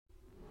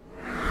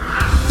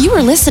You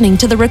are listening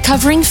to the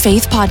Recovering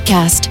Faith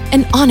Podcast,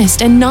 an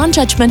honest and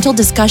non-judgmental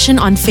discussion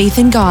on faith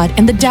in God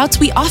and the doubts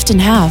we often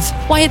have,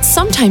 why it's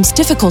sometimes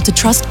difficult to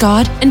trust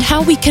God, and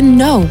how we can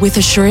know with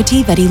a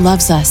surety that He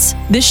loves us.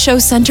 This show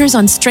centers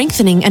on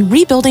strengthening and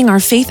rebuilding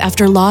our faith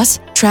after loss,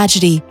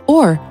 tragedy,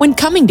 or when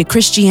coming to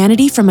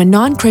Christianity from a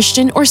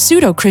non-Christian or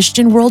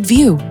pseudo-Christian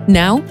worldview.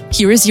 Now,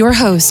 here is your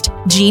host,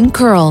 Gene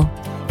Curl.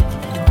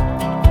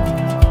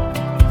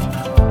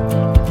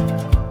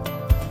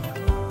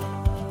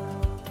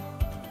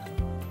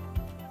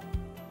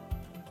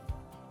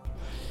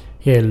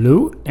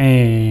 Hello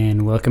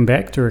and welcome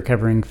back to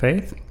Recovering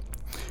Faith.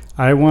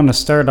 I want to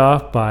start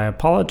off by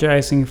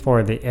apologizing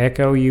for the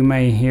echo you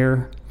may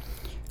hear.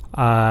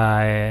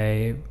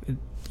 If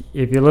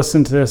you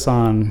listen to this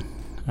on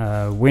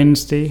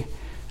Wednesday,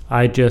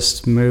 I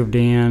just moved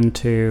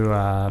into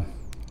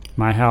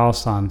my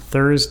house on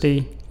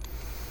Thursday,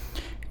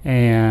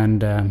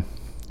 and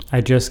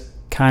I just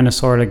kind of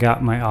sort of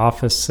got my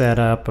office set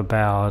up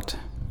about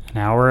an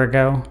hour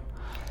ago.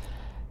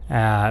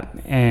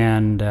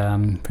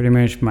 Pretty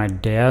much my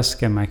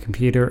desk and my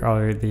computer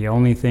are the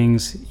only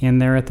things in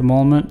there at the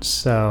moment,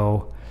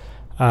 so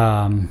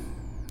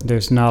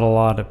there's not a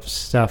lot of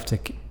stuff to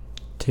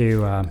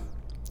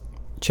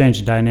change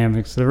the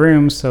dynamics of the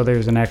room, so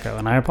there's an echo,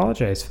 and I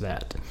apologize for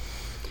that.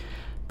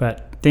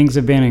 But things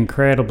have been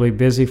incredibly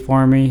busy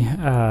for me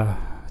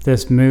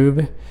this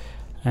move,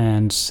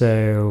 and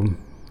so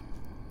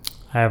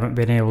I haven't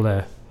been able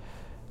to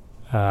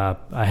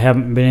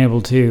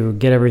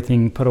get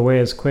everything put away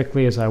as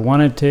quickly as I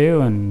wanted to,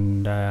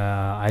 and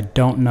I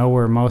don't know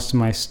where most of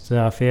my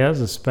stuff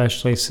is,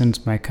 especially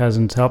since my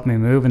cousins helped me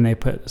move and they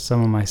put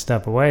some of my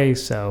stuff away.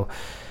 So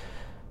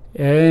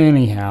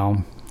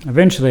anyhow,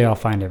 eventually I'll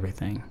find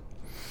everything.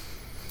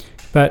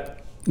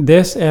 But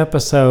this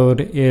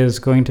episode is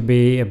going to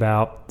be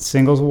about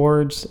Singles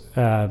Wards,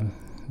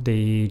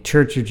 the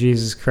Church of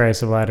Jesus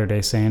Christ of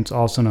Latter-day Saints,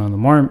 also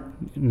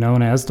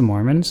known as the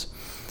Mormons.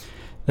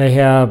 They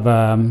have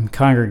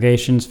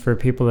congregations for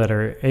people that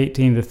are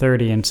 18 to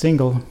 30 and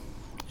single,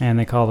 and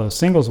they call those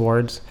Singles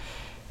Wards.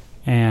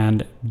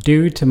 And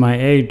due to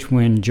my age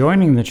when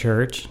joining the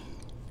church,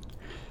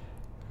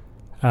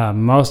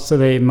 most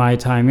of my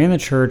time in the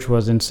church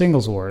was in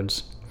Singles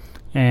Wards.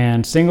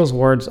 And Singles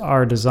Wards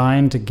are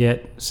designed to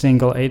get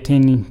single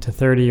 18 to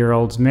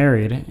 30-year-olds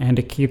married and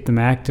to keep them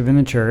active in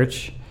the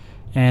church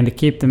and to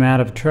keep them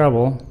out of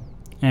trouble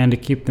and to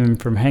keep them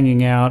from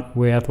hanging out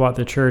with what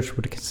the church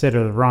would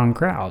consider the wrong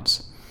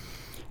crowds.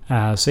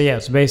 So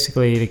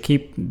basically to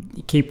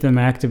keep them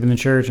active in the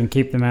church and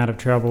keep them out of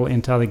trouble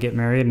until they get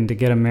married, and to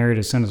get them married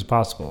as soon as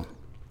possible.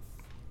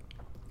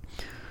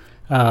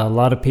 A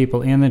lot of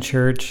people in the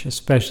church,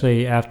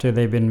 especially after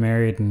they've been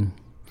married and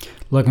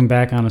looking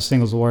back on a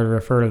Singles Ward,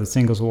 refer to the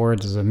Singles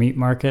Wards as a meat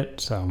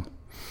market. So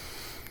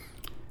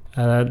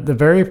the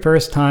very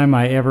first time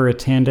I ever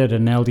attended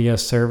an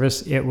LDS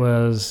service, it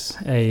was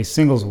a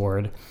Singles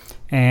Ward.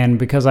 And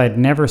because I'd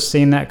never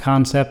seen that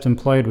concept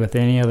employed with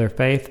any other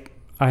faith,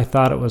 I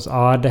thought it was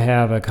odd to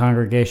have a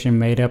congregation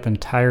made up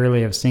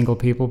entirely of single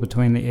people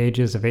between the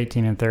ages of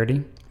 18 and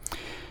 30.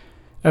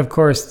 Of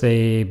course,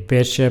 the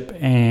bishop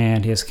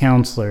and his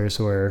counselors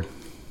were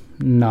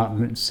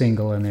not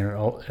single and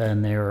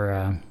they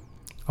were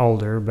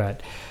older,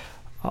 but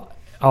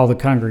all the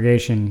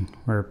congregation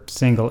were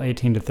single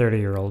 18 to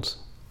 30-year-olds.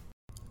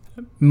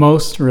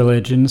 Most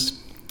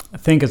religions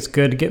think it's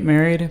good to get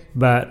married,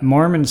 but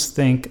Mormons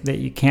think that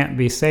you can't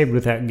be saved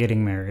without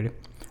getting married,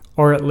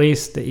 or at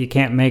least that you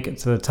can't make it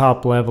to the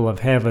top level of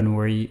heaven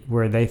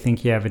where they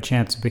think you have a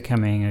chance of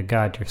becoming a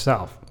god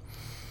yourself.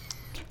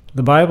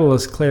 The Bible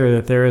is clear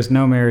that there is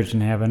no marriage in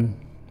heaven,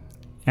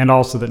 and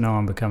also that no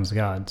one becomes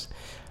gods.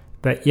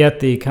 But yet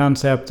the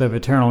concept of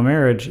eternal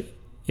marriage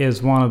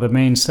is one of the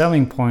main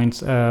selling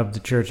points of the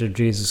Church of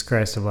Jesus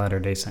Christ of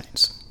Latter-day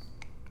Saints.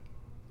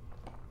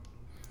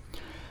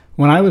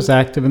 When I was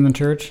active in the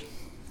church,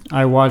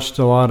 I watched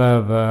a lot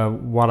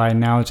of what I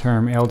now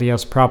term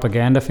LDS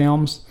propaganda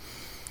films,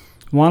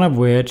 one of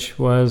which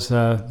was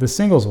The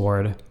Singles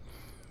Ward.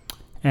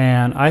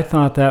 And I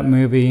thought that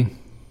movie,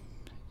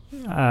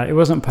 it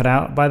wasn't put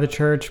out by the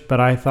church,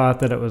 but I thought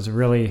that it was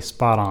really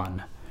spot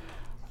on.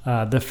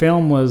 The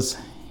film was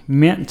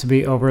meant to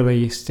be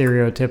overly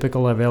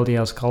stereotypical of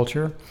LDS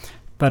culture,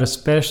 but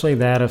especially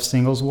that of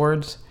Singles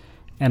Wards,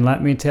 and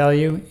let me tell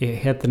you, it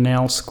hit the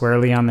nail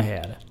squarely on the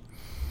head.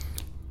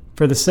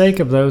 For the sake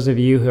of those of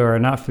you who are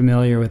not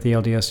familiar with the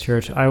LDS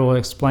Church, I will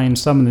explain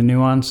some of the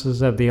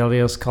nuances of the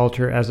LDS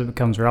culture as it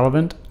becomes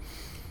relevant,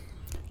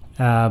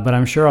 but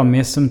I'm sure I'll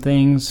miss some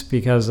things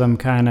because I'm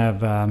kind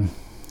of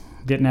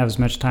didn't have as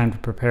much time to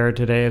prepare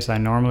today as I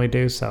normally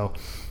do, so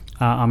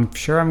I'm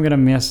sure I'm going to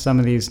miss some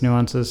of these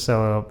nuances,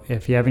 so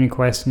if you have any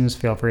questions,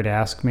 feel free to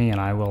ask me and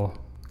I will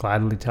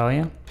gladly tell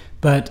you.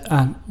 But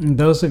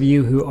those of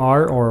you who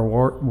are or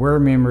were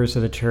members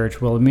of the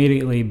church will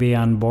immediately be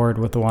on board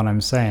with what I'm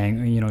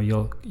saying. You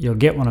know, you'll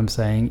get what I'm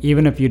saying.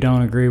 Even if you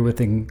don't agree with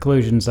the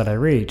conclusions that I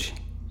reach,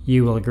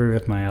 you will agree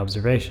with my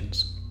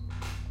observations.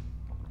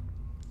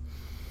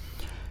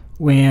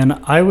 When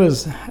I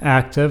was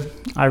active,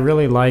 I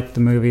really liked the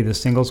movie The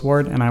Singles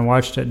Ward, and I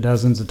watched it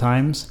dozens of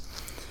times.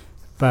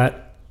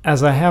 But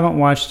as I haven't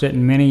watched it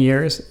in many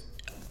years,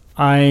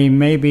 I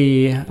may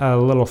be a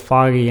little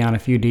foggy on a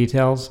few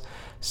details.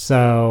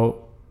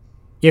 So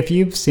if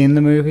you've seen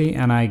the movie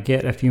and I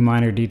get a few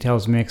minor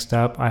details mixed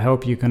up, I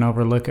hope you can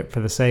overlook it for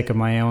the sake of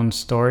my own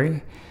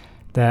story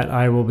that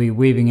I will be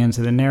weaving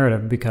into the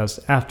narrative, because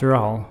after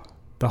all,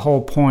 the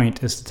whole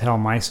point is to tell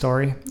my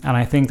story, and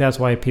I think that's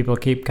why people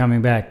keep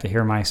coming back to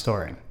hear my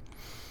story.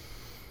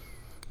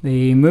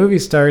 The movie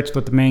starts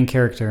with the main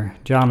character,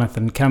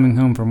 Jonathan, coming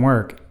home from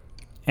work,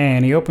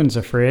 and he opens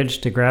a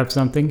fridge to grab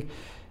something,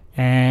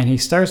 and he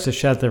starts to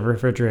shut the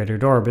refrigerator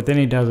door, but then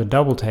he does a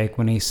double take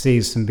when he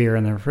sees some beer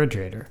in the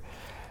refrigerator.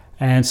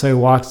 And so he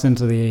walks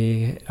into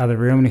the other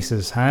room and he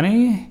says,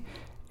 "Honey?"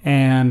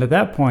 And at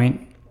that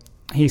point,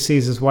 he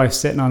sees his wife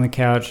sitting on the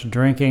couch,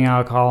 drinking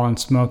alcohol and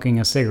smoking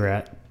a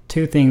cigarette,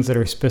 two things that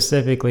are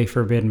specifically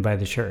forbidden by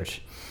the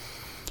church.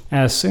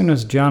 As soon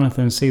as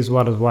Jonathan sees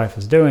what his wife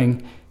is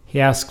doing, he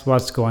asks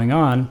what's going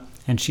on,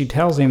 and she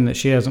tells him that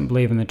she doesn't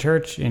believe in the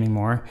church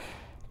anymore.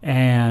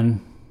 And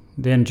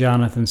then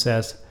Jonathan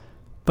says,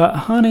 "But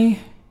honey,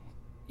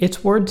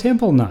 it's Ward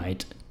Temple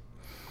night."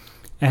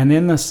 And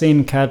then the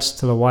scene cuts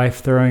to the wife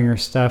throwing her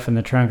stuff in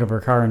the trunk of her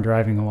car and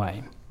driving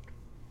away.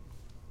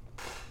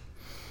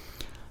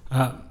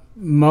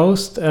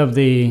 Most of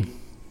the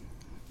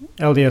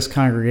LDS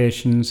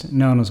congregations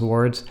known as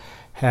wards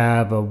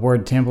have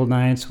ward temple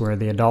nights where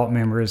the adult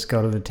members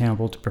go to the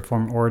temple to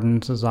perform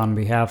ordinances on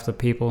behalf of the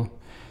people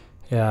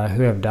who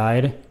have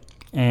died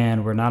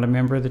and were not a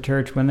member of the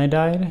church when they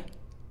died.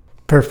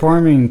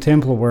 Performing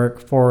temple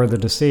work for the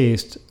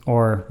deceased,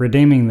 or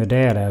redeeming the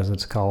dead as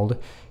it's called,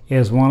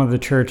 is one of the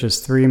church's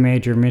three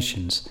major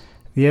missions.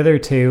 The other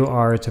two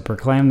are to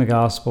proclaim the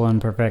gospel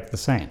and perfect the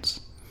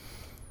saints.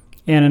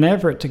 In an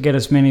effort to get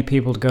as many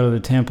people to go to the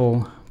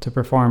temple to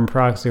perform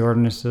proxy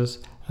ordinances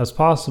as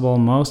possible,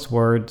 most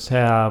wards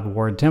have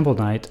ward temple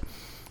night,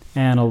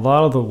 and a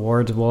lot of the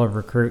wards will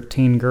recruit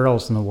teen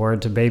girls in the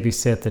ward to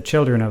babysit the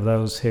children of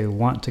those who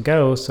want to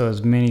go, so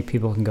as many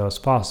people can go as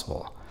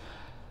possible.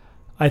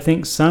 I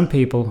think some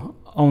people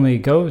only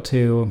go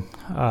to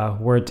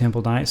ward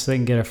temple night so they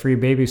can get a free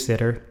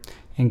babysitter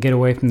and get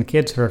away from the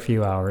kids for a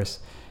few hours,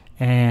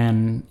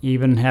 and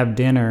even have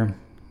dinner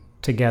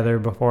together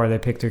before they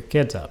pick their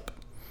kids up.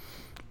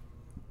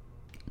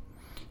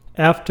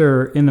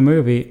 In the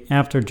movie,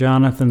 after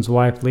Jonathan's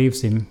wife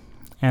leaves him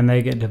and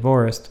they get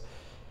divorced,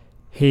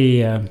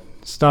 he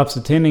stops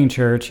attending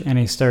church and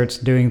he starts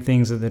doing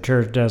things that the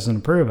church doesn't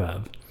approve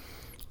of.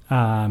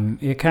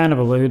 It kind of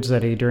alludes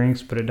that he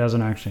drinks, but it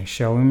doesn't actually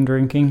show him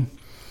drinking.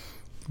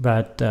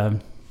 But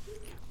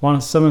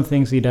some of the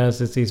things he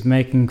does is he's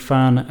making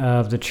fun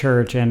of the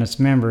church and its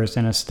members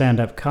in a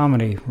stand-up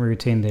comedy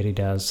routine that he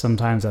does,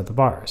 sometimes at the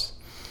bars.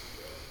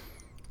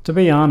 To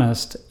be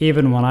honest,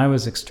 even when I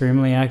was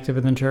extremely active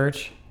in the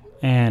church,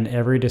 and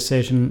every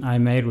decision I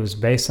made was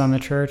based on the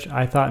church,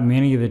 I thought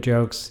many of the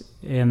jokes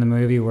in the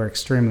movie were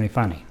extremely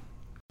funny.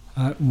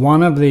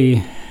 One of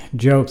the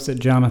jokes that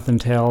Jonathan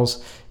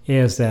tells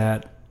is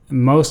that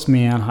most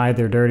men hide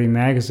their dirty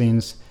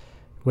magazines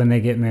when they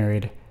get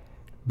married,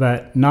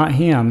 but not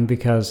him,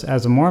 because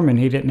as a Mormon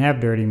he didn't have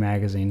dirty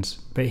magazines,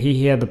 but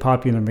he had the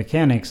Popular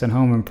Mechanics and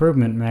Home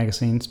Improvement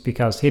magazines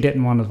because he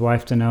didn't want his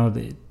wife to know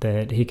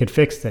that he could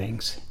fix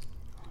things.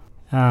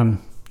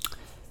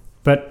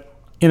 But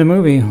in the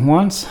movie,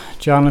 once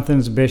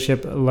Jonathan's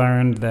bishop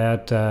learned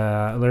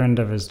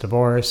of his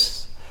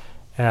divorce,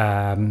 he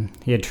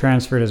had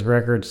transferred his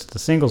records to the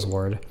singles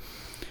ward,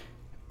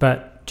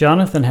 but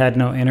Jonathan had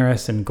no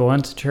interest in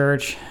going to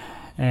church,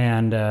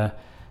 and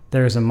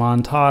there's a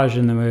montage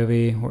in the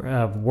movie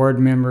of ward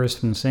members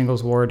from the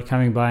singles ward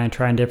coming by and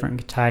trying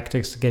different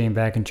tactics to get him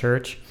back in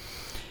church.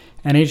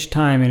 And each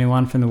time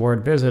anyone from the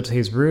ward visits,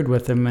 he's rude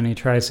with them and he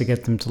tries to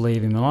get them to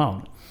leave him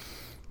alone.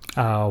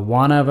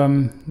 One of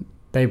them,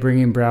 they bring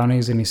him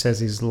brownies and he says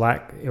he's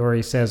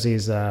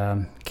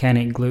can't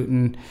eat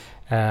gluten.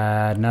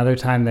 Another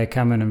time they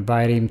come and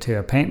invite him to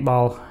a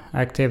paintball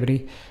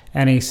activity,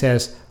 and he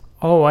says,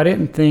 "Oh, I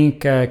didn't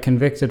think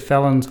convicted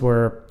felons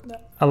were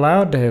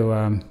allowed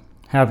to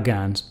have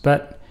guns,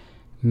 but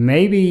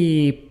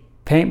maybe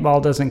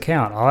paintball doesn't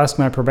count. I'll ask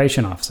my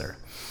probation officer."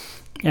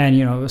 And,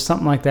 it was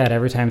something like that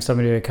every time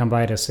somebody would come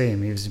by to see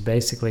him. He was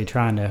basically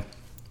trying to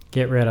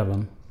get rid of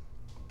them.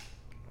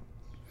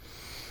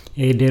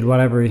 He did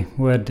whatever he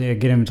would to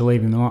get him to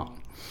leave him alone.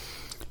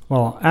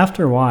 Well,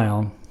 after a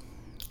while,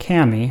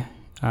 Cammie,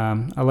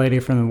 a lady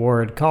from the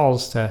ward,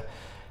 calls to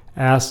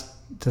ask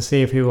to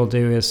see if he will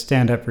do his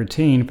stand-up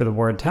routine for the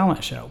ward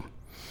talent show.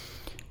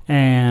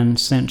 And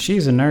since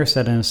she's a nurse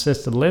at an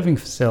assisted living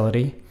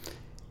facility,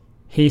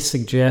 he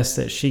suggests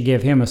that she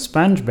give him a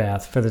sponge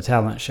bath for the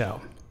talent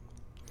show.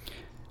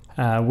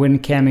 When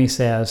Cammie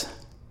says,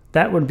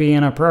 "That would be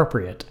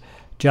inappropriate,"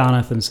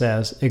 Jonathan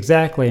says,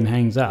 "Exactly," and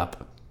hangs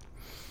up.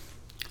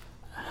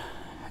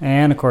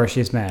 And of course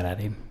she's mad at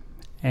him.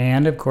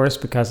 And of course,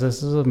 because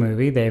this is a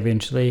movie, they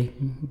eventually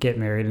get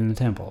married in the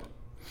temple.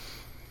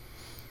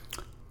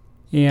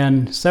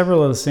 In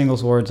several of the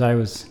singles wards, I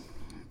was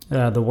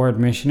the ward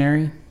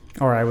missionary,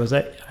 or I was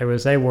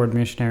a ward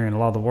missionary in a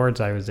lot of the wards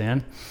I was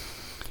in.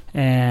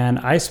 And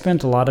I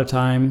spent a lot of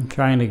time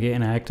trying to get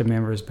inactive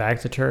members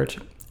back to church,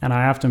 and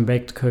I often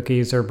baked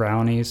cookies or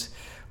brownies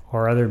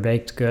or other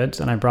baked goods,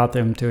 and I brought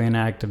them to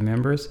inactive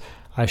members.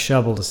 I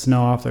shoveled the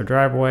snow off their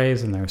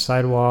driveways and their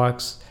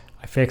sidewalks.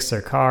 I fixed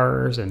their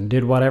cars and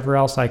did whatever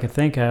else I could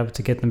think of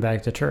to get them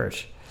back to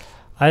church.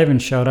 I even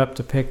showed up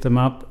to pick them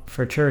up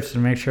for church to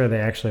make sure they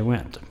actually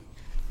went.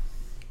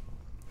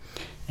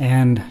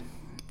 And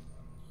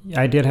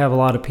I did have a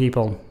lot of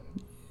people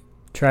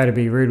try to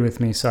be rude with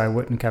me so I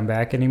wouldn't come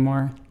back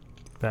anymore,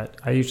 but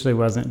I usually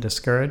wasn't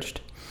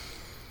discouraged.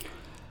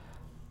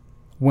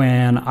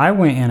 When I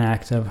went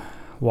inactive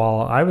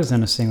while I was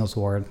in a singles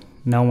ward,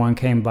 no one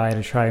came by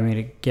to try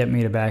to get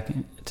me back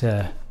in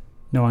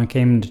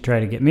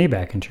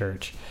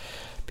church,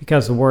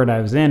 because the ward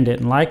I was in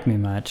didn't like me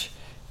much,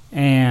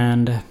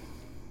 and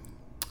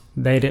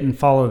they didn't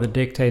follow the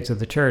dictates of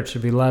the church to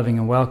be loving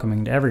and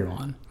welcoming to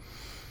everyone.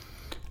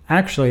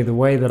 Actually, the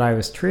way that I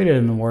was treated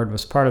in the ward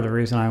was part of the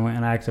reason I went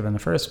inactive in the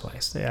first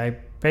place. I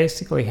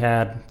basically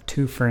had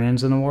 2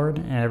 friends in the ward,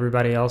 and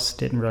everybody else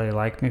didn't really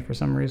like me for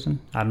some reason.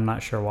 I'm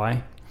not sure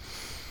why.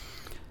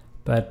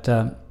 But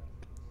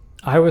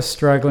I was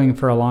struggling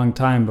for a long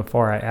time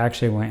before I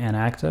actually went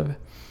inactive.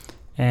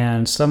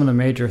 And some of the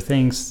major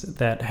things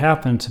that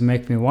happened to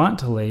make me want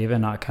to leave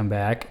and not come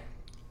back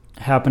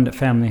happened at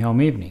Family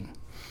Home Evening.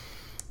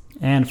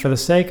 And for the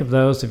sake of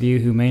those of you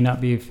who may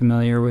not be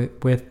familiar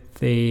with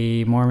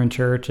the Mormon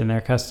Church and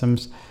their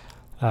customs,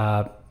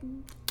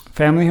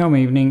 Family Home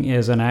Evening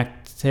is an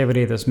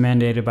activity that's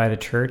mandated by the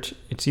church.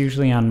 It's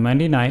usually on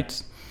Monday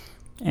nights,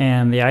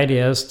 and the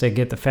idea is to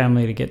get the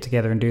family to get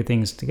together and do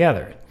things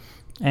together,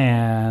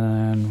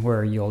 and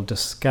where you'll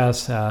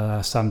discuss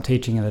some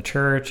teaching of the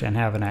church and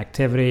have an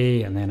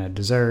activity and then a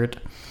dessert.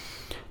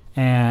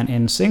 And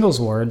in singles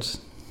wards,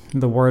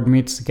 the ward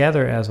meets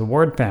together as a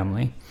ward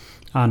family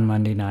on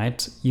Monday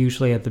nights,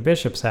 usually at the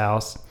bishop's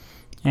house,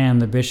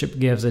 and the bishop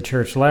gives a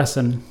church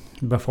lesson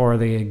before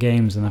the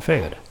games and the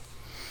food.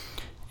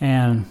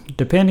 And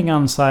depending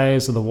on the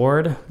size of the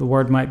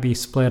ward might be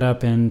split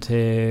up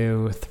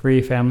into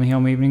 3 Family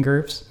Home Evening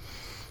groups,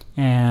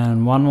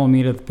 and one will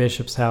meet at the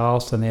bishop's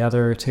house and the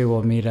other 2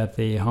 will meet at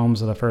the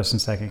homes of the first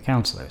and second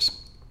counselors.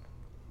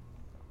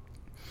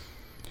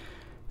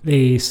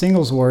 The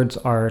singles wards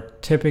are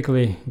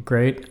typically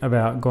great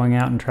about going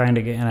out and trying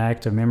to get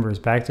inactive members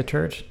back to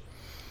church,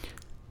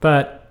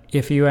 but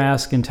if you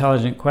ask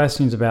intelligent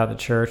questions about the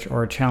church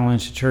or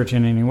challenge the church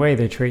in any way,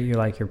 they treat you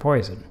like you're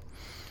poison.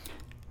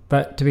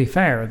 But to be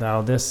fair,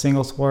 though, this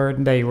singles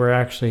ward, they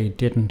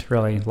didn't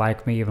really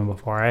like me even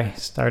before I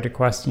started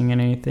questioning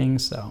anything.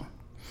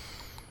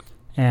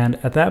 And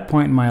at that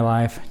point in my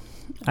life,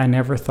 I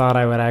never thought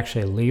I would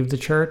actually leave the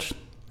church.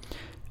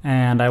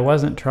 And I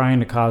wasn't trying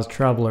to cause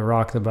trouble or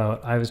rock the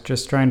boat. I was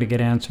just trying to get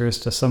answers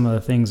to some of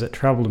the things that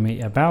troubled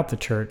me about the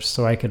church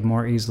so I could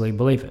more easily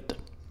believe it.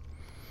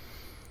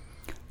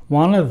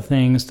 One of the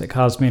things that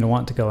caused me to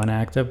want to go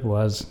inactive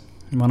was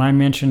when I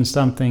mentioned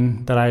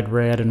something that I'd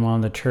read in one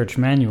of the church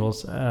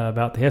manuals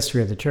about the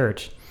history of the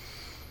church,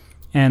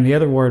 and the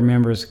other ward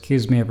members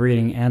accused me of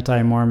reading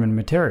anti-Mormon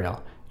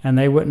material, and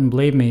they wouldn't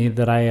believe me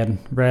that I had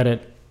read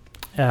it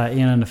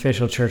in an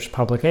official church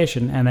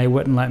publication, and they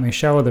wouldn't let me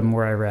show them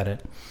where I read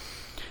it.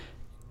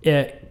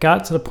 It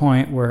got to the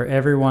point where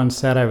everyone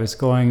said I was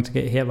going to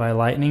get hit by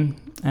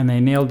lightning, and they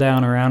kneeled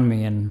down around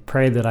me and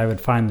prayed that I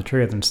would find the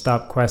truth and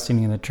stop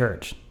questioning the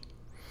church.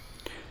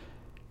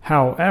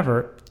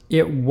 However,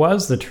 it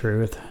was the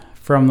truth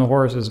from the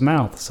horse's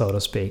mouth, so to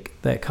speak,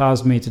 that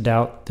caused me to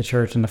doubt the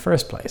church in the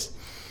first place.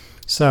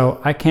 So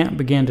I can't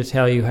begin to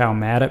tell you how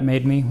mad it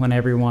made me when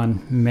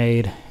everyone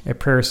made a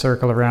prayer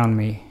circle around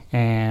me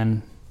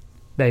and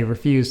they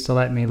refused to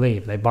let me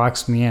leave. They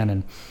boxed me in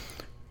and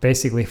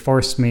basically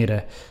forced me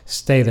to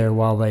stay there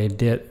while they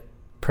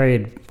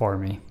prayed for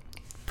me,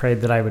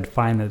 prayed that I would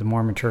find that the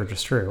Mormon Church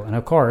was true. And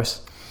of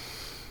course,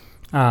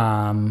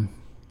 I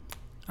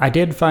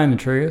did find the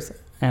truth.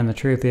 And the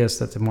truth is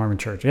that the Mormon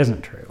Church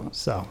isn't true.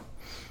 So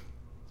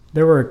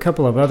there were a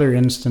couple of other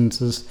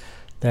instances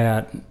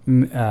that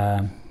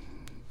I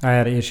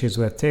had issues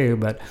with too.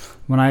 But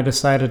when I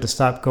decided to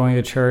stop going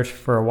to church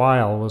for a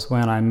while was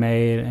when I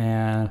made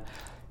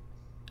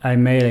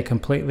a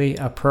completely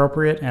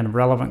appropriate and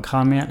relevant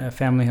comment at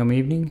Family Home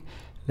Evening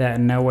that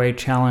in no way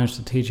challenged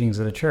the teachings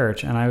of the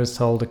church, and I was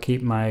told to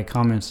keep my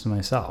comments to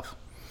myself.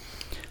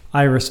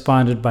 I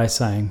responded by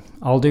saying,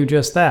 "I'll do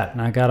just that," and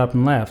I got up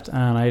and left,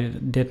 and I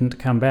didn't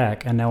come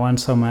back, and no one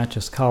so much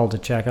as called to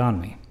check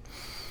on me.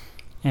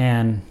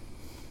 And,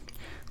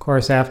 of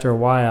course, after a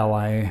while,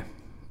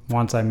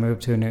 once I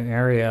moved to a new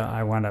area,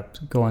 I wound up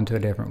going to a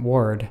different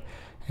ward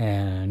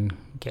and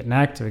getting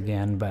active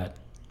again, but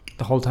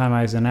the whole time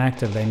I was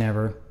inactive, they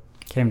never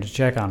came to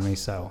check on me,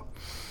 so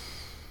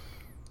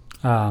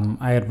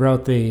I had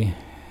wrote the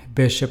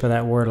bishop of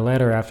that ward a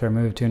letter after I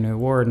moved to a new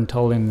ward and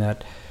told him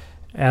that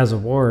as a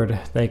ward,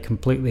 they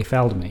completely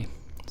failed me.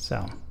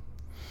 So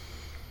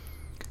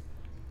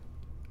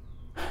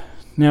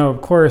Now,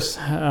 of course,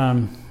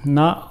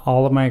 not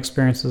all of my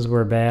experiences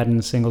were bad in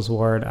the singles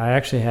ward. I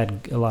actually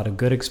had a lot of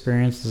good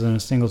experiences in a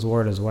singles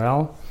ward as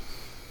well.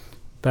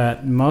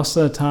 But most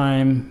of the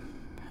time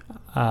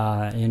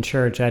in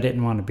church, I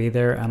didn't want to be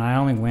there, and I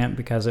only went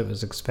because it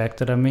was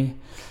expected of me.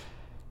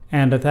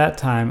 And at that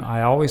time,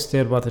 I always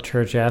did what the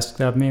church asked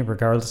of me,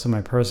 regardless of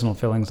my personal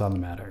feelings on the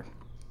matter.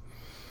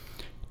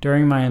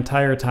 During my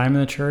entire time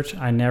in the church,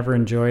 I never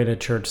enjoyed a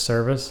church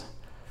service,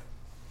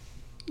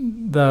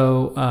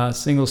 though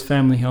singles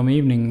family home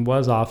evening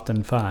was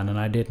often fun, and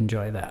I did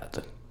enjoy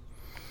that.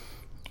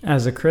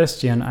 As a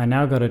Christian, I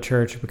now go to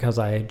church because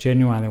I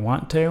genuinely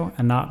want to,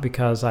 and not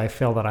because I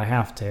feel that I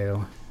have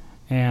to,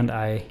 and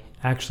I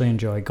actually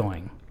enjoy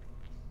going.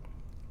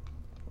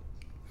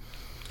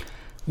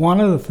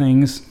 One of the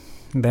things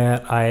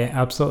that I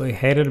absolutely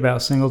hated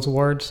about singles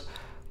wards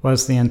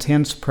was the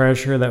intense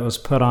pressure that was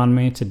put on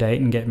me to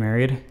date and get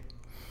married,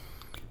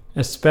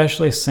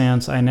 especially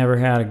since I never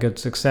had a good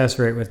success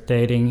rate with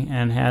dating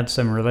and had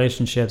some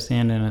relationships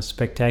end in a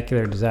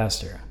spectacular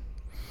disaster.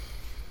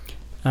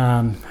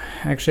 I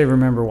actually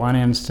remember one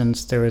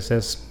instance. There was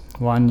this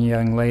one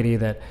young lady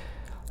that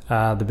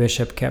the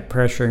bishop kept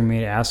pressuring me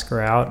to ask her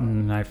out,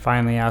 and I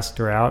finally asked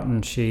her out,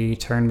 and she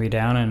turned me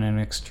down in an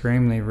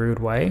extremely rude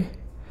way.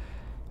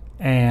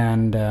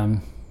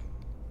 And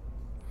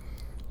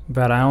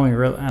but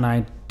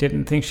I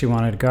didn't think she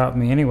wanted to go out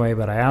with me anyway,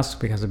 but I asked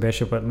because the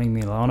bishop wouldn't leave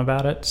me alone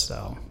about it.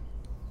 So,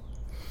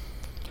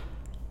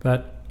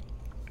 but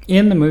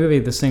in the movie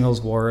The Singles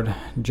Ward,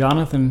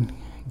 Jonathan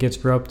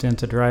gets roped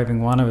into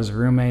driving one of his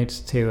roommates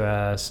to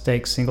a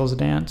stake singles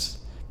dance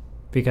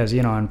because,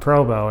 in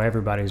Provo,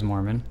 everybody's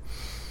Mormon.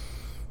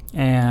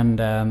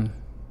 And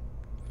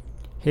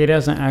he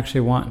doesn't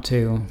actually want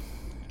to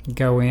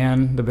go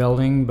in the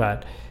building,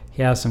 but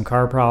he has some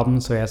car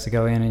problems, so he has to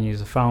go in and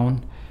use a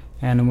phone.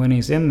 And when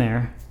he's in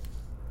there,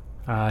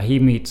 he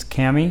meets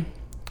Cammie,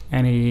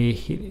 and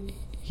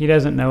he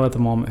doesn't know at the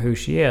moment who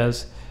she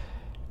is,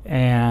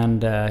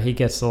 and he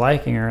gets to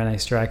liking her, and they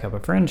strike up a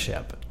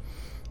friendship.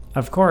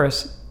 Of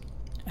course,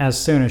 as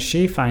soon as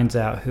she finds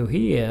out who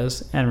he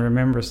is and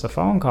remembers the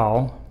phone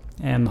call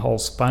and the whole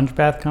sponge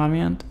bath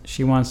comment,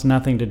 she wants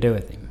nothing to do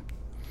with him.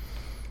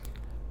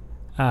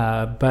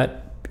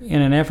 But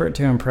in an effort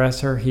to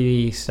impress her,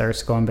 he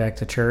starts going back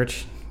to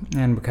church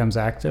and becomes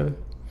active.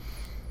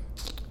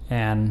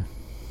 And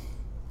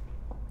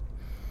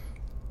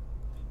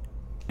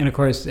of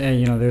course,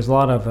 there's a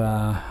lot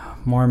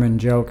of Mormon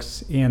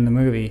jokes in the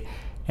movie,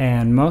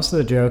 and most of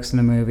the jokes in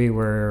the movie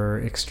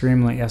were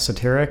extremely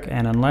esoteric,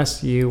 and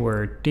unless you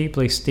were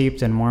deeply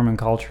steeped in Mormon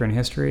culture and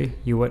history,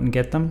 you wouldn't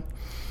get them.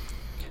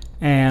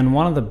 And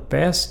one of the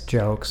best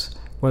jokes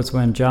was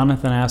when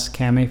Jonathan asked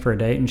Cammie for a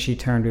date and she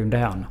turned him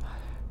down.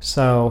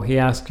 So he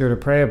asked her to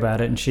pray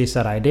about it, and she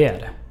said, "I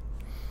did."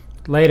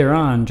 Later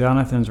on,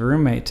 Jonathan's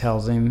roommate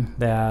tells him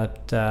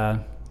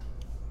that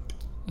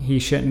he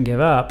shouldn't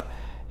give up,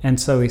 and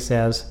so he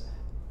says,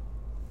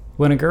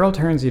 "When a girl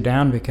turns you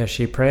down because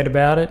she prayed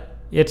about it,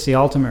 it's the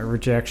ultimate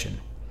rejection.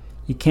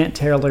 You can't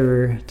tell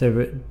her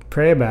to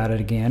pray about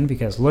it again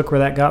because look where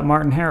that got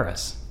Martin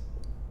Harris."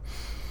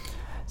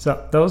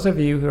 So those of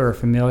you who are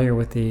familiar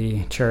with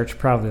the church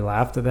probably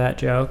laughed at that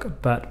joke,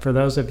 but for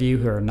those of you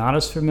who are not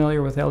as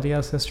familiar with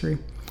LDS history,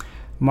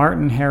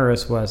 Martin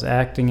Harris was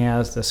acting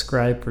as the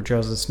scribe for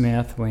Joseph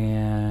Smith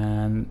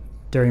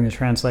during the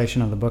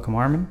translation of the Book of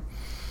Mormon.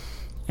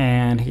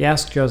 And he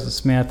asked Joseph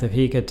Smith if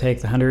he could take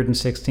the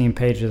 116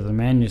 pages of the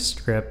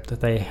manuscript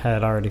that they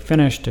had already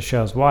finished to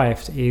show his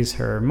wife to ease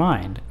her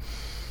mind,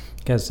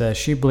 because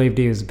she believed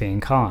he was being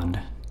conned.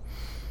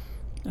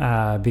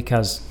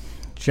 Because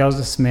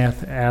Joseph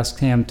Smith asked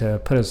him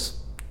to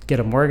get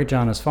a mortgage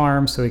on his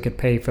farm so he could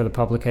pay for the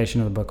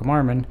publication of the Book of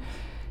Mormon.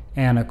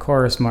 And of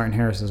course, Martin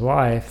Harris's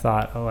wife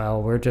thought, "Oh,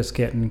 well, we're just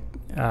getting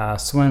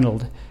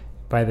swindled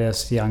by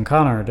this young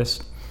con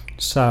artist."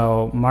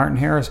 So Martin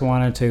Harris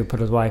wanted to put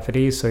his wife at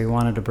ease, so he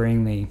wanted to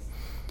bring the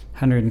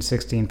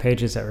 116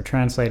 pages that were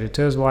translated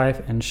to his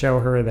wife and show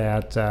her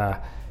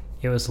that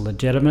it was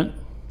legitimate.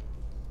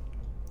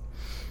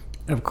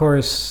 Of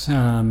course,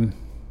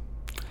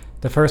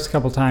 the first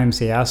couple times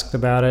he asked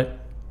about it,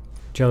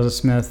 Joseph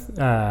Smith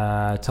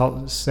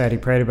said he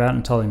prayed about it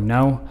and told him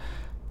no.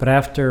 But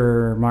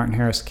after Martin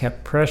Harris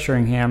kept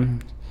pressuring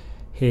him,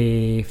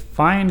 he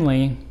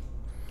finally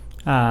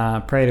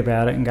prayed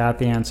about it and got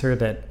the answer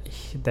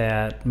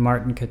that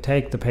Martin could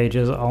take the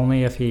pages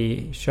only if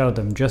he showed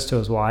them just to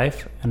his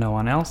wife and no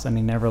one else, and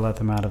he never let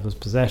them out of his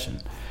possession.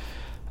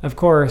 Of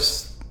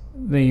course,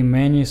 the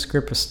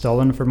manuscript was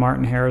stolen from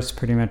Martin Harris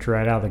pretty much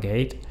right out of the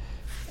gate,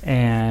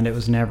 and it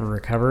was never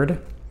recovered.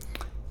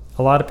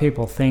 A lot of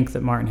people think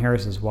that Martin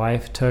Harris's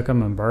wife took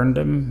them and burned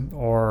them,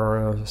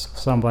 or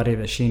somebody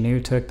that she knew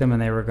took them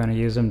and they were going to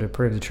use them to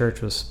prove the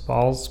church was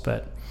false,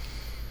 but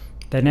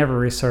they never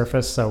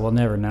resurfaced, so we'll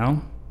never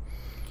know.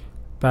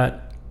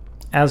 But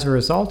as a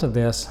result of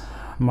this,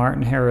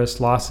 Martin Harris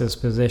lost his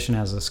position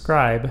as a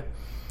scribe,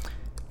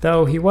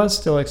 though he was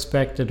still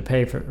expected to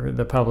pay for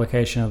the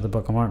publication of the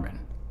Book of Mormon.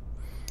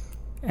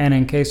 And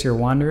in case you're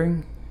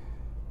wondering,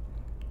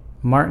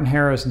 Martin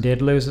Harris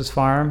did lose his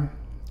farm,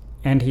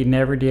 and he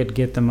never did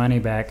get the money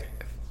back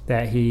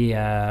that he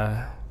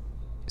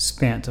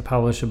spent to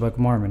publish the Book of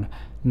Mormon,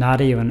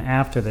 not even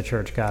after the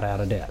church got out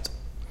of debt.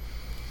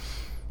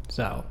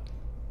 So,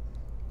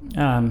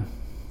 when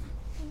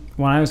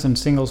I was in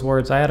Singles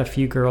Wards, I had a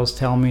few girls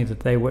tell me that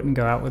they wouldn't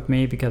go out with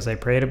me because they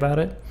prayed about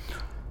it.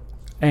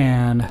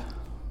 And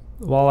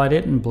while I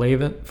didn't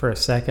believe it for a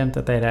second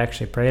that they'd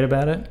actually prayed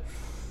about it,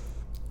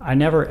 I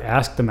never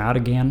asked them out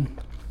again.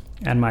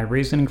 And my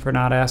reasoning for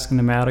not asking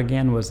them out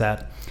again was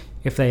that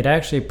if they'd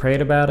actually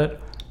prayed about it,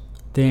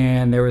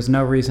 then there was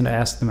no reason to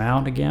ask them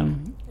out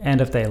again.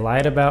 And if they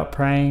lied about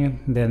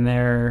praying, then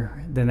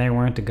they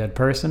weren't a good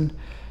person,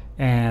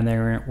 and they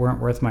weren't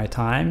worth my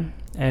time.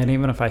 And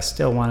even if I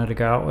still wanted to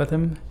go out with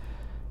them,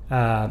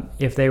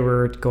 if they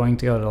were going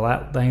to go to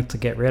that length to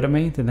get rid of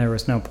me, then there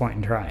was no point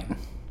in trying.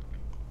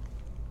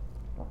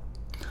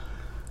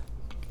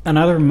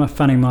 Another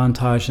funny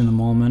montage in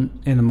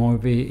the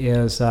movie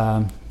is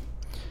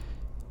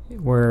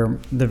where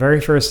the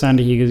very first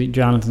Sunday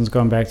Jonathan's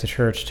going back to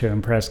church to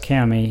impress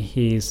Cammie.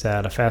 He's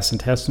at a fast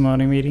and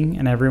testimony meeting,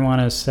 and everyone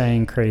is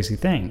saying crazy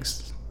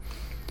things.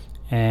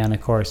 And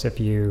of course, if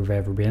you've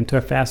ever been to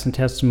a fast and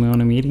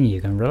testimony meeting,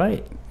 you can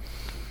relate.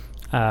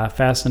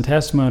 Fast and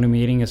testimony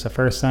meeting is the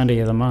first Sunday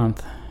of the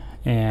month,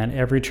 and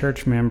every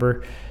church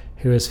member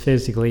who is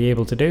physically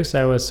able to do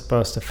so is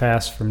supposed to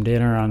fast from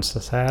dinner on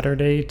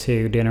Saturday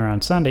to dinner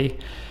on Sunday,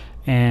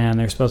 and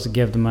they're supposed to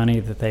give the money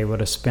that they would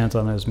have spent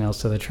on those meals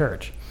to the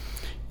church.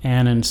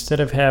 And instead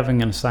of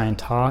having an assigned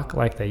talk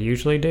like they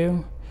usually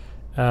do,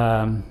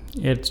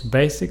 it's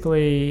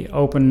basically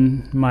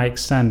open mic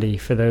Sunday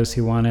for those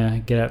who want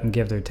to get up and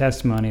give their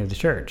testimony of the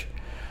church,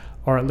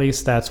 or at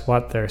least that's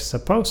what they're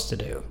supposed to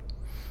do.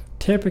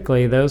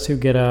 Typically, those who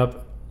get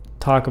up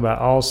talk about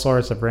all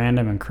sorts of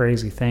random and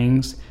crazy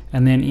things,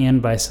 and then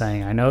end by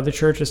saying, I know the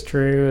church is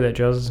true, that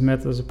Joseph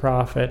Smith was a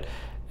prophet,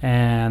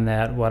 and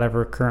that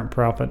whatever current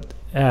prophet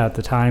at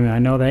the time, I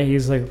know that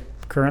he's the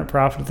current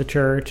prophet of the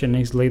church, and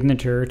he's leading the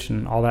church,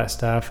 and all that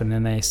stuff, and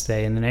then they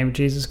say, in the name of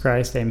Jesus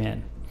Christ,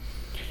 amen.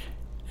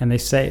 And they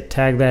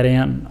tag that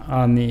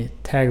on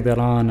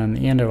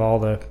the end of all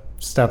the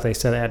stuff they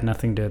said that had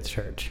nothing to do with the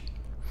church.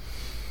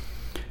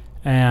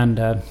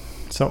 And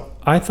so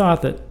I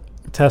thought that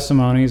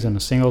testimonies in the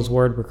Singles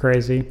Ward were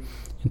crazy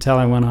until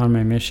I went on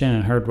my mission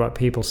and heard what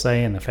people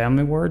say in the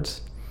family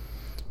wards.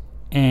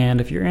 And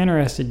if you're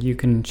interested, you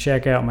can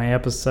check out my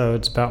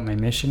episodes about my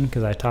mission,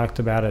 because I talked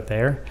about it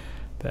there.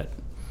 But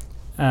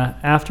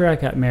after I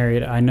got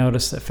married, I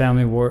noticed that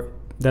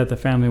the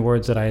family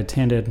wards that I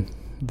attended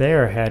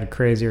there had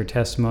crazier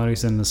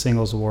testimonies than the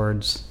Singles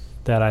Wards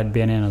that I'd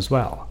been in as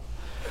well.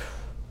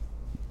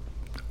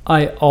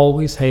 I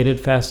always hated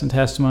Fast and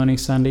Testimony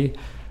Sunday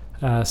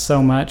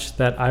so much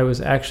that I was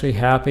actually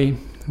happy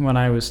when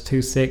I was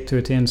too sick to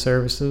attend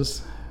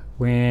services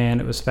when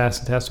it was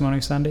Fast and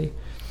Testimony Sunday.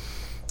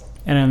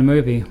 And in the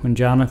movie, when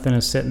Jonathan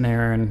is sitting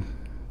there and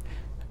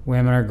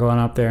women are going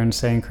up there and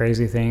saying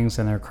crazy things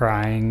and they're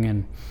crying,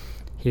 and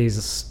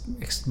he's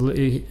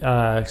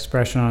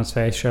expression on his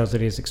face shows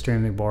that he's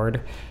extremely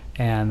bored,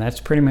 and that's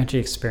pretty much the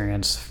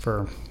experience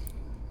for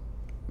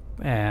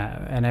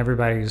and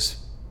everybody who's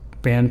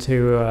been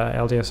to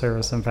LDS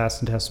service and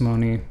Fast and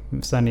Testimony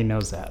Sunday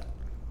knows that.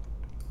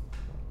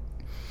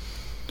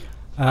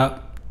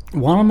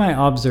 One of my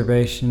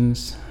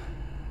observations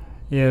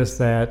is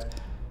that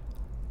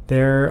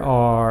there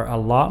are a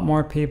lot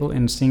more people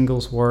in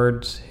Singles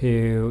Wards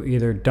who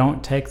either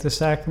don't take the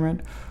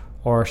sacrament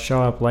or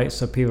show up late,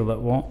 so people that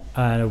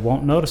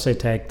won't notice they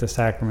take the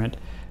sacrament,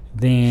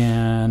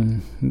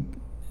 than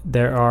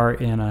there are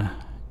in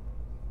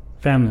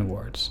family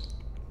wards.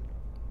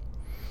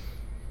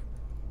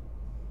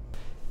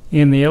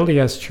 In the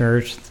LDS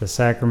Church, the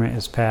sacrament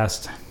is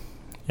passed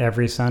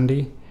every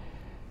Sunday,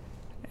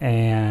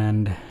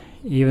 and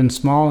even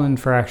small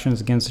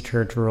infractions against the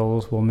church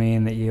rules will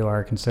mean that you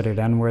are considered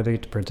unworthy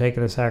to partake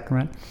of the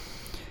sacrament.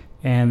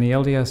 And the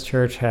LDS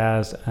Church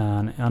has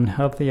an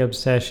unhealthy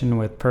obsession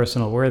with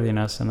personal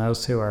worthiness, and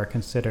those who are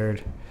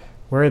considered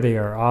worthy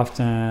are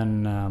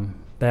often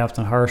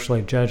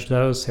harshly judge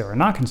those who are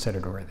not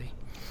considered worthy.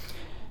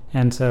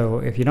 And so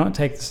if you don't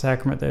take the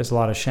sacrament, there's a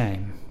lot of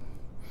shame.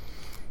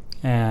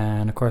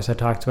 And of course I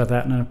talked about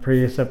that in a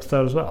previous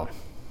episode as well.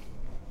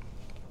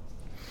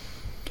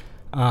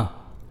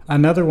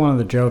 Another one of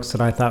the jokes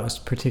that I thought was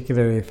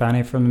particularly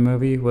funny from the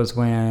movie was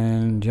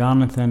when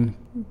Jonathan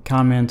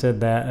commented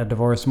that a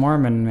divorced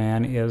Mormon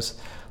man is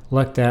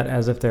looked at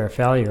as if they're a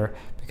failure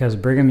because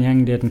Brigham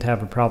Young didn't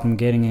have a problem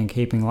getting and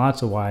keeping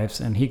lots of wives,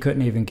 and he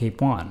couldn't even keep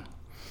one.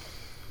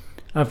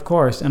 Of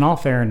course, in all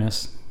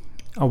fairness,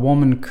 a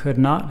woman could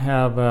not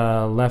have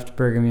left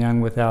Brigham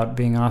Young without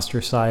being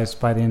ostracized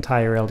by the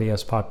entire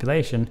LDS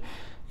population,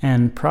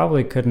 and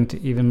probably couldn't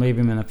even leave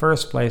him in the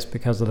first place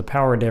because of the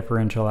power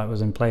differential that was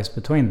in place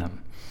between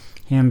them.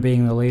 Him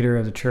being the leader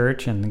of the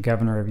church and the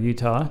governor of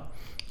Utah,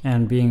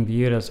 and being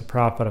viewed as a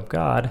prophet of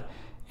God,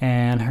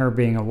 and her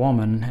being a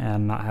woman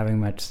and not having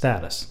much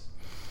status.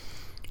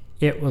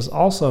 it was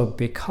also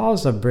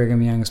because of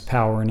Brigham Young's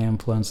power and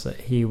influence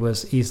that he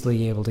was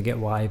easily able to get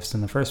wives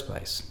in the first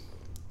place.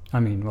 I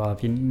mean, well,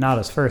 if not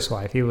his first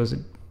wife, he was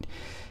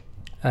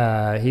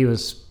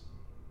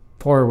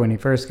poor when he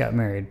first got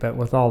married, but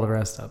with all the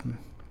rest of them.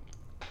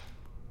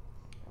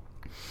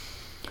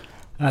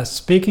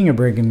 Speaking of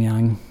Brigham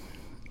Young,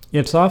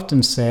 it's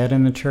often said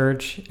in the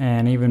church,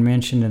 and even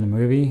mentioned in the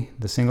movie,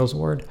 The Singles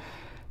Ward,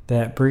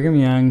 that Brigham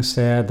Young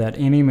said that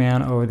any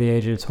man over the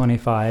age of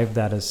 25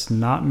 that is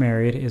not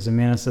married is a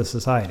menace to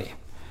society.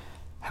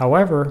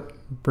 However,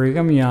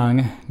 Brigham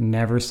Young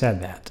never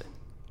said that.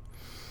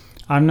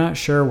 I'm not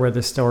sure where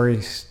the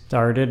story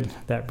started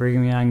that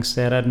Brigham Young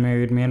said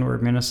unmarried men were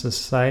a menace to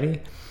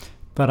society,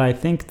 but I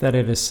think that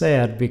it is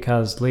said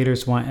because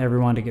leaders want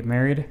everyone to get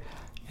married,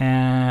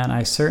 and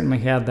I certainly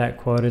had that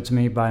quoted to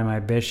me by my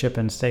bishop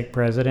and stake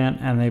president,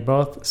 and they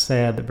both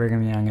said that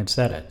Brigham Young had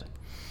said it.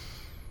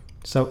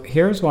 So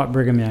here's what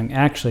Brigham Young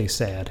actually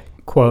said,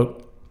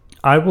 quote,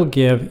 "I will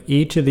give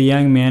each of the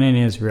young men in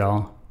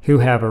Israel who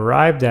have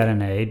arrived at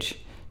an age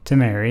to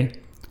marry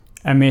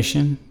a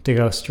mission to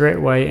go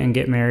straightway and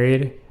get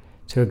married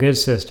to a good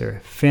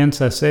sister,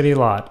 fence a city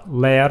lot,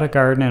 lay out a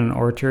garden and an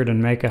orchard,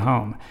 and make a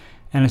home.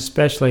 And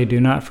especially do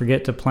not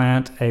forget to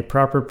plant a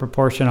proper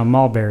proportion of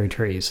mulberry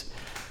trees.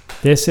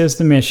 This is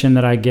the mission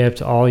that I give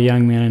to all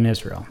young men in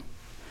Israel."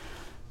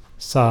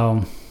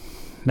 So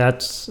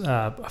that's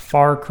a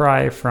far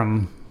cry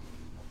from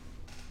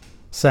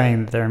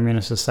saying that they're a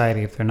menace to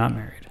society if they're not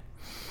married.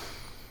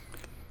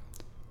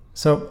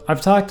 So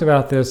I've talked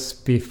about this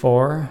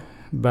before,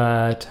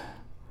 but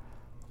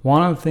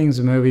one of the things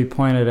the movie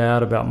pointed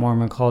out about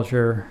Mormon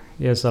culture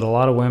is that a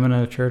lot of women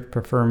in the church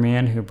prefer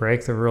men who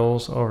break the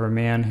rules over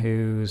men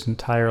whose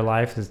entire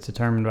life is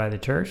determined by the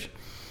church.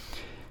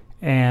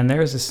 And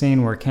there's a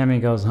scene where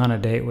Kemi goes on a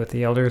date with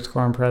the Elders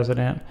Quorum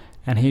president,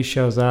 and he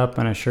shows up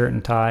in a shirt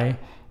and tie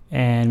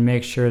and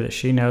makes sure that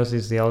she knows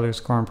he's the Elders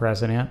Quorum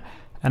president.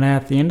 And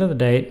at the end of the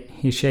date,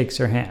 he shakes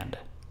her hand.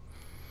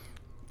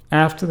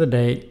 After the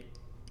date,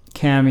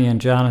 Kami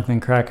and Jonathan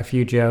crack a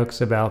few jokes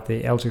about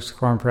the Elders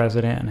Quorum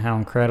president and how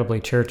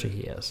incredibly churchy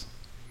he is.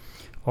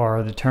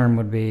 Or the term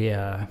would be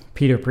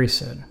Peter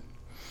priesthood.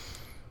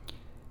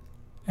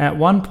 At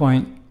one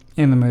point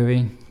in the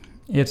movie,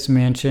 it's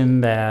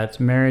mentioned that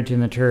marriage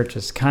in the church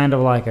is kind of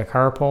like a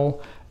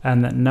carpool,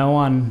 and that no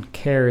one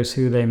cares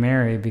who they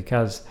marry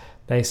because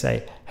they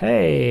say,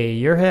 "Hey,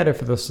 you're headed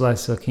for the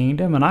celestial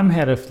kingdom, and I'm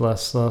headed for the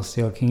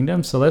celestial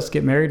kingdom, so let's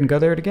get married and go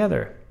there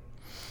together."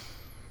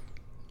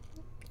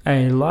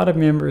 A lot of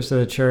members of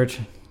the church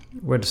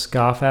would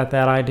scoff at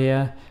that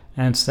idea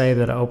and say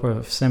that it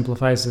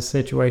oversimplifies the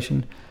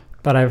situation,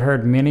 but I've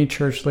heard many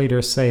church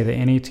leaders say that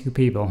any two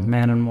people,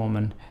 man and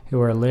woman,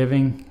 who are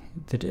living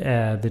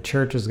the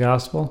church's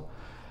gospel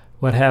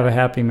would have a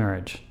happy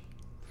marriage.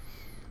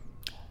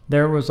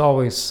 There was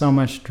always so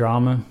much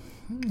drama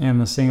in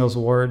the singles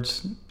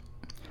wards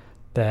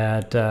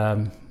that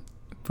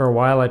for a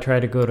while I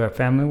tried to go to a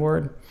family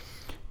ward,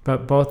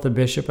 but both the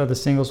bishop of the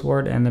singles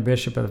ward and the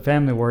bishop of the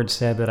family ward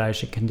said that I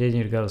should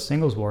continue to go to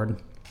singles ward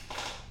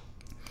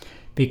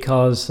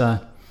because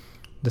the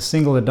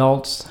single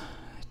adults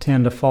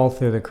tend to fall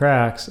through the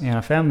cracks in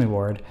a family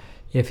ward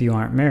if you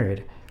aren't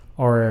married,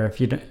 or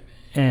if you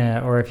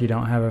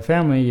don't have a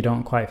family, you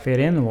don't quite fit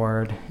in the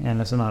ward,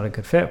 and it's not a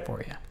good fit for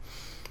you.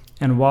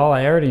 And while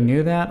I already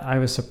knew that, I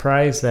was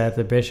surprised that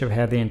the bishop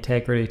had the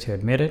integrity to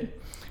admit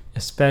it,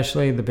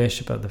 especially the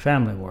bishop of the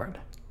family ward.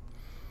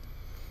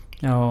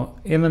 Now,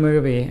 in the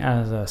movie,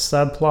 as a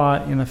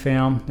subplot in the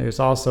film, there's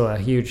also a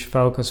huge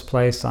focus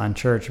placed on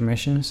church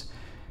missions,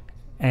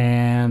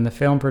 and the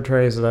film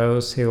portrays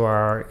those who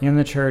are in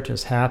the church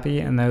as happy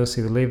and those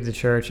who leave the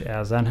church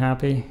as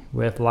unhappy,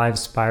 with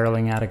lives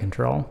spiraling out of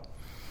control.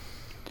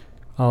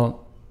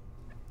 Well,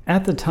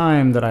 at the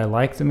time that I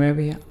liked the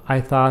movie,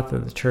 I thought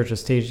that the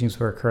church's teachings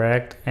were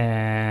correct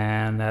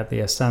and that the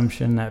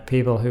assumption that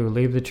people who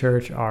leave the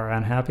church are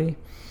unhappy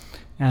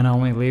and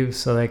only leave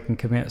so they can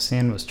commit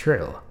sin was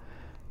true.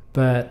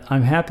 But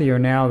I'm happier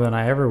now than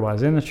I ever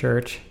was in the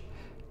church,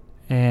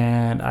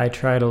 and I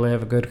try to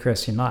live a good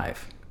Christian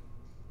life.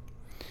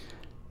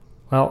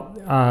 Well,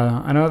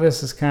 I know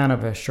this is kind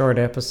of a short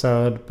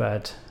episode,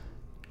 but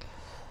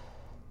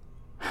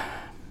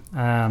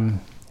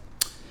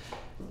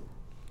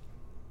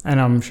and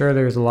I'm sure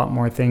there's a lot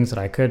more things that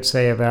I could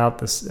say about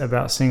this,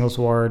 about singles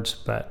wards,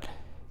 but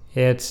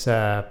it's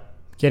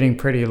getting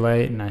pretty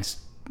late,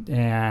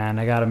 and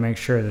I got to make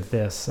sure that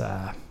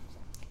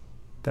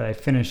that I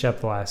finish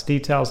up the last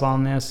details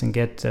on this and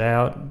get it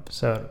out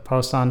so it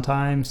posts on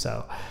time.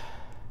 So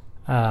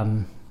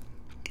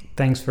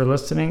thanks for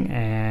listening,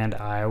 and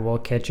I will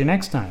catch you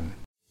next time.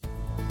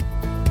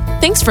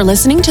 Thanks for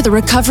listening to the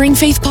Recovering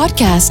Faith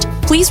Podcast.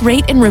 Please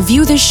rate and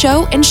review this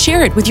show and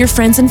share it with your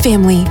friends and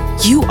family.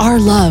 You are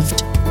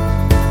loved.